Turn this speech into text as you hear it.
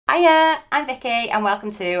Hiya, I'm Vicky and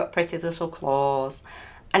welcome to Pretty Little Claws.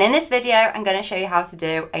 And in this video I'm going to show you how to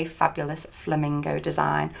do a fabulous flamingo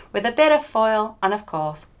design with a bit of foil and of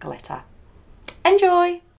course glitter.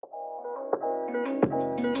 Enjoy!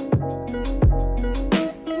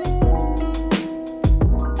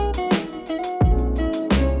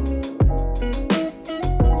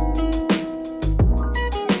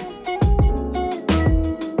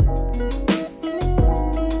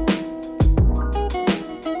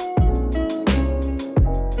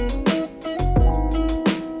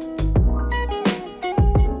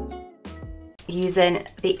 Using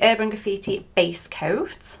the Urban Graffiti base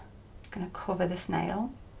coat, I'm going to cover this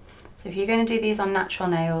nail. So if you're going to do these on natural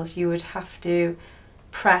nails, you would have to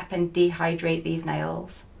prep and dehydrate these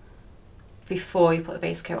nails before you put the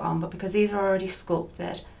base coat on, but because these are already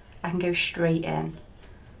sculpted, I can go straight in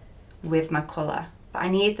with my colour. But I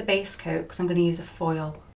need the base coat because I'm going to use a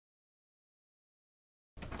foil.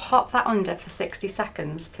 Pop that under for 60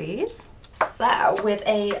 seconds, please. So with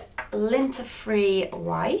a lint-free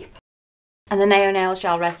wipe, and the nail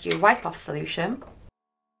gel residue wipe off solution,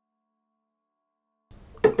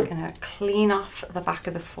 I'm going to clean off the back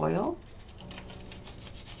of the foil,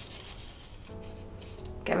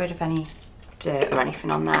 get rid of any dirt or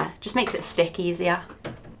anything on there, just makes it stick easier.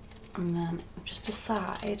 And then just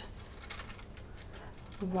decide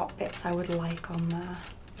what bits I would like on there.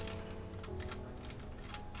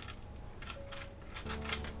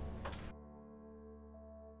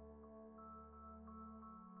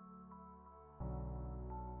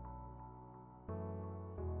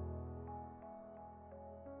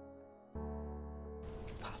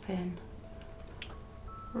 In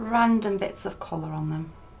random bits of colour on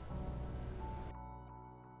them.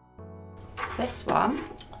 This one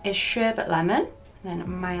is Sherbet Lemon, and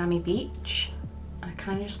then Miami Beach. I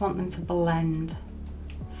kind of just want them to blend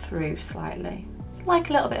through slightly. It's like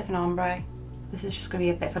a little bit of an ombre. This is just going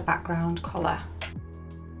to be a bit of a background colour.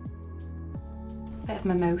 A bit of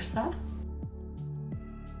Mimosa.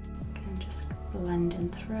 Again, just blending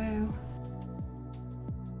through.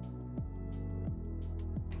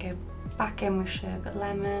 Go back in with Sherbet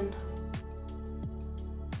Lemon.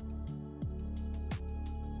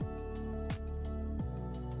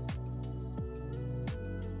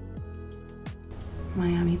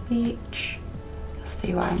 Miami Beach. You'll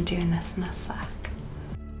see why I'm doing this in a sec.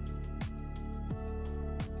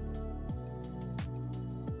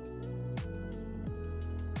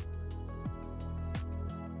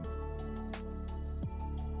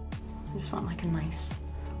 I just want like a nice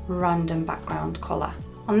random background colour.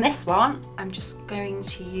 On this one, I'm just going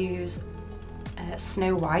to use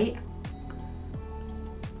Snow White.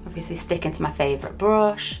 Obviously sticking to my favourite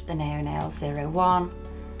brush, the Nail 01.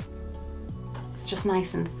 It's just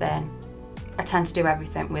nice and thin. I tend to do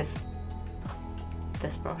everything with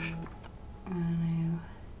this brush. I'm going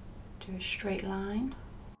to do a straight line.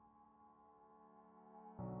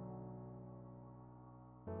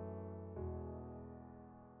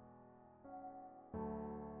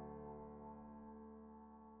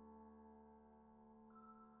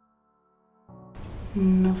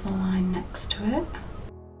 Another line next to it.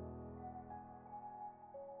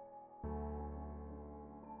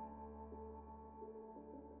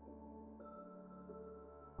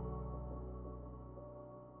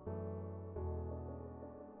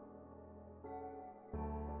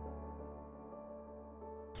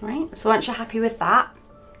 Right, so once you're happy with that,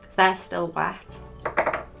 because they're still wet,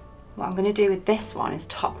 what I'm going to do with this one is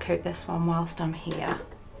top coat this one whilst I'm here,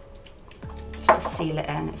 just to seal it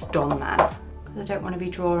in. It's done then. I don't want to be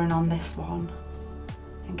drawing on this one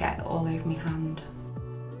and get it all over my hand.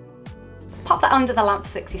 Pop that under the lamp for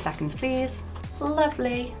 60 seconds, please.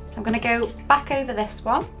 Lovely. So I'm going to go back over this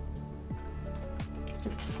one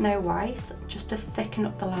with Snow White, just to thicken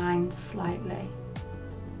up the lines slightly.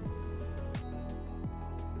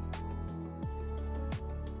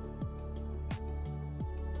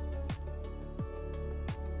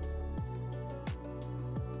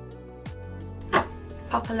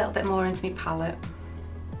 Pop a little bit more into my palette.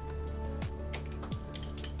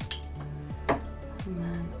 And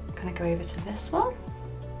then I'm going to go over to this one.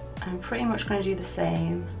 I'm pretty much going to do the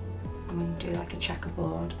same. I'm going to do like a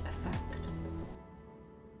checkerboard effect.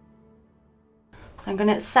 So I'm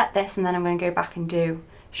going to set this and then I'm going to go back and do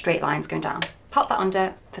straight lines going down. Pop that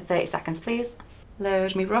under for 30 seconds, please.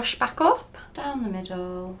 Load my brush back up, down the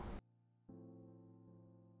middle.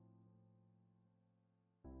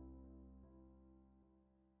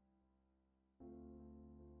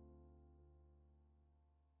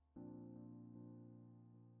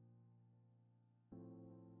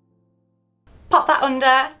 Pop that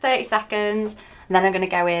under 30 seconds, and then I'm going to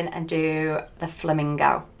go in and do the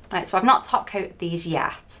flamingo. Right, so I've not top coated these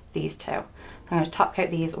yet, these two. I'm going to top coat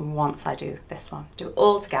these once I do this one. Do it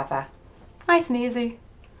all together. Nice and easy.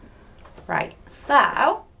 Right, so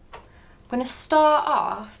I'm going to start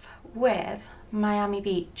off with Miami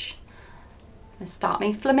Beach. I'm going to start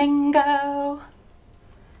my flamingo.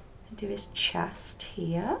 Do his chest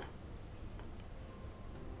here.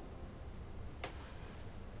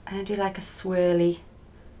 And do like a swirly,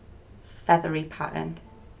 feathery pattern.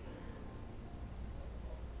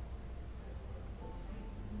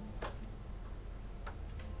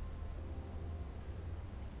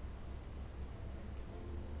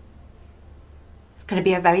 It's going to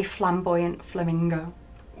be a very flamboyant flamingo.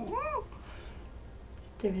 Let's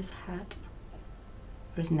do his head.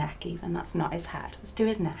 Or his neck even, that's not his head. Let's do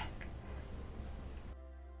his neck.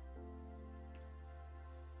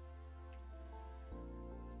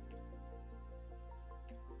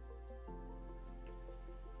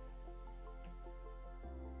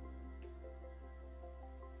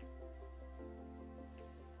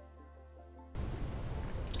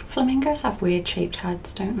 Flamingos have weird shaped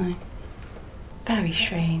heads, don't they? Very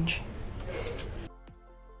strange.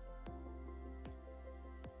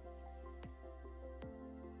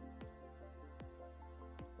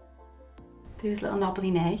 Do his little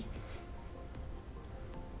knobbly knee.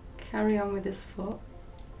 Carry on with his foot.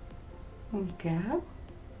 There we go.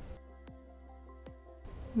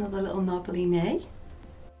 Another little knobbly knee.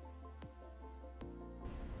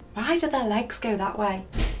 Why do their legs go that way?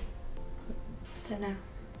 Don't know.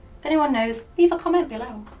 If anyone knows, leave a comment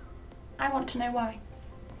below. I want to know why.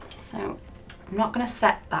 So I'm not going to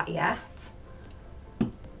set that yet.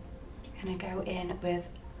 I'm going to go in with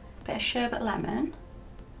a bit of Sherbet Lemon.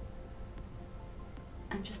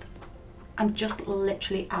 And I'm just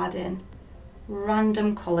literally adding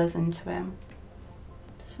random colours into him.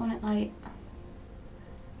 Just want it like,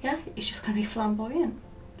 yeah, it's just going to be flamboyant.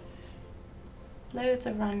 Loads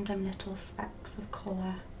of random little specks of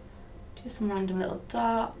colour. Do some random little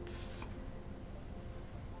dots.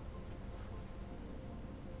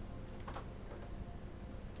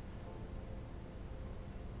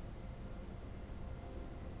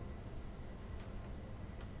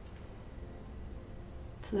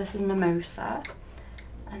 So this is Mimosa,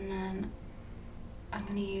 and then I'm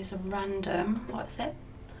going to use a random, what is it?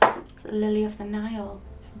 It's a Lily of the Nile.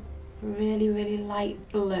 It's really, really light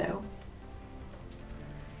blue.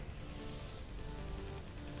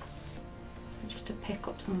 Just to pick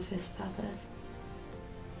up some of his feathers.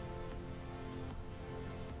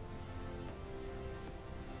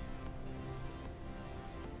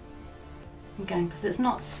 Again, because it's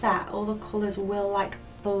not set, all the colours will like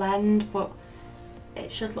blend, but it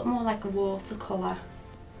should look more like a watercolour.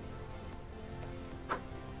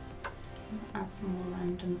 Add some more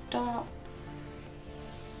random dots.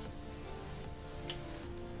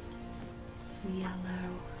 Some yellow.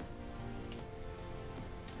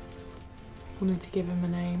 We need to give him a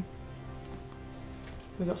name.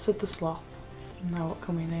 We got Sid the Sloth. Now what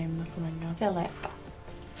can we name the flamingo? Phillip.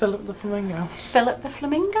 Phillip the Flamingo. Phillip the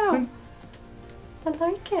Flamingo. I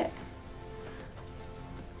like it.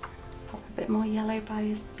 Pop a bit more yellow by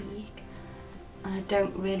his beak. And I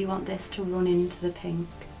don't really want this to run into the pink.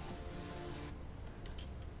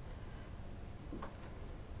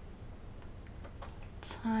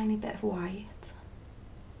 Tiny bit of white.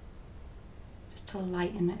 Just to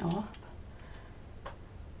lighten it up.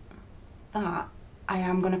 That I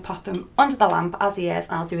am going to pop him under the lamp as he is,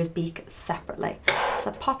 and I'll do his beak separately.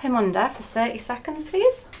 So pop him under for 30 seconds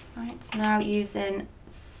please. Right, so now using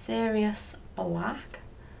Serious Black,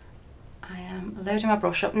 I am loading my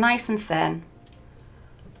brush up nice and thin.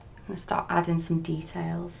 I'm going to start adding some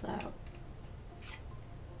details, so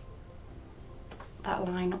that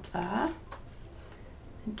line up there,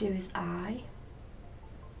 and do his eye.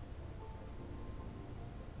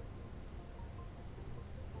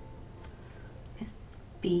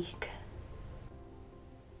 Beak.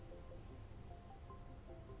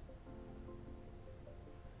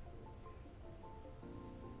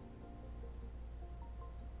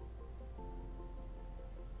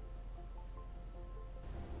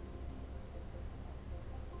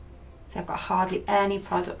 So I've got hardly any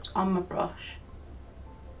product on my brush.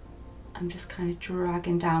 I'm just kind of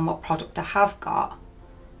dragging down what product I have got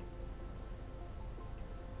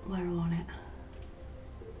where I want it.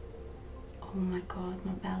 Oh my god,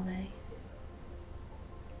 my belly.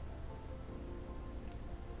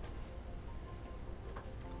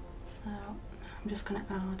 So I'm just going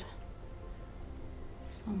to add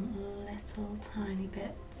some little tiny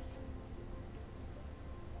bits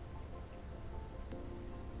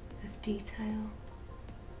of detail.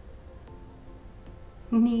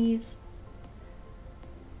 Knees.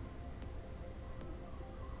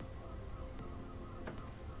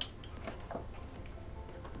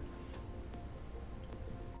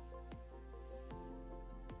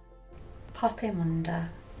 pop him under.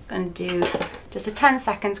 I'm going to do just a 10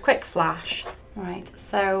 seconds quick flash. Right,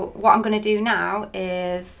 so what I'm going to do now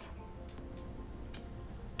is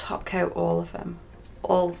top coat all of them,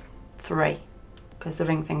 all 3, because the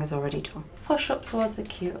ring finger's already done. Push up towards the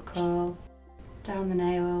cuticle, down the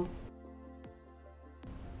nail,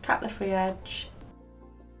 cap the free edge.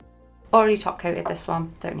 Already top coated this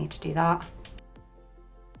one, don't need to do that.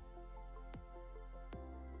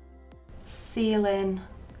 Seal in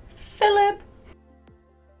Phillip.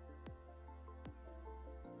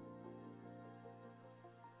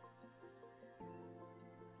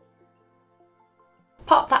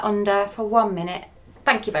 Pop that under for 1 minute.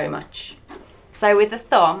 Thank you very much. So with the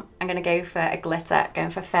thumb, I'm going to go for a glitter, going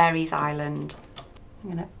for Fairy's Island.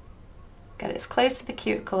 I'm going to get it as close to the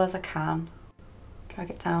cuticle as I can. Drag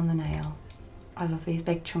it down the nail. I love these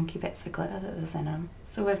big chunky bits of glitter that there's in them.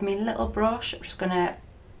 So with my little brush, I'm just going to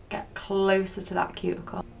get closer to that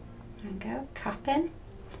cuticle. There we go, cap in.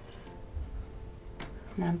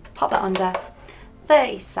 And then pop that under.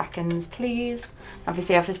 30 seconds, please.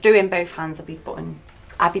 Obviously, if I was doing both hands,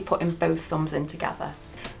 I'd be putting both thumbs in together.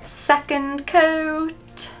 Second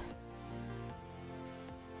coat.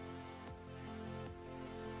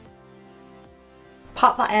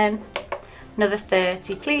 Pop that in. Another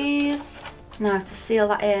 30, please. Now to seal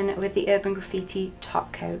that in with the Urban Graffiti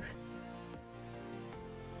top coat.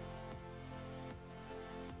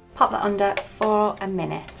 Pop that under for a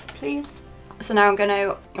minute, please. So now I'm going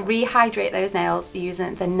to rehydrate those nails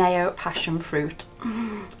using the Neo Passion Fruit.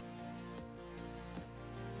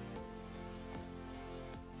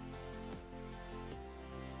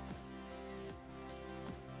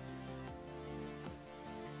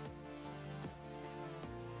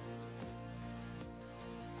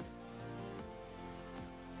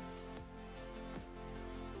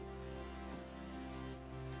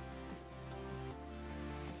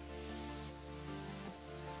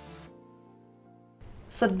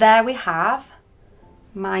 So there we have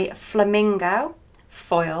my flamingo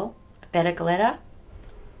foil, a bit of glitter,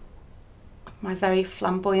 my very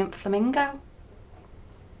flamboyant flamingo,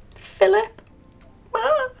 Phillip.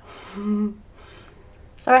 So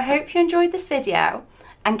I hope you enjoyed this video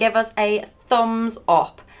and give us a thumbs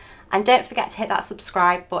up, and don't forget to hit that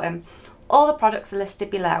subscribe button. All the products are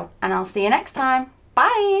listed below, and I'll see you next time.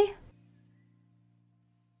 Bye.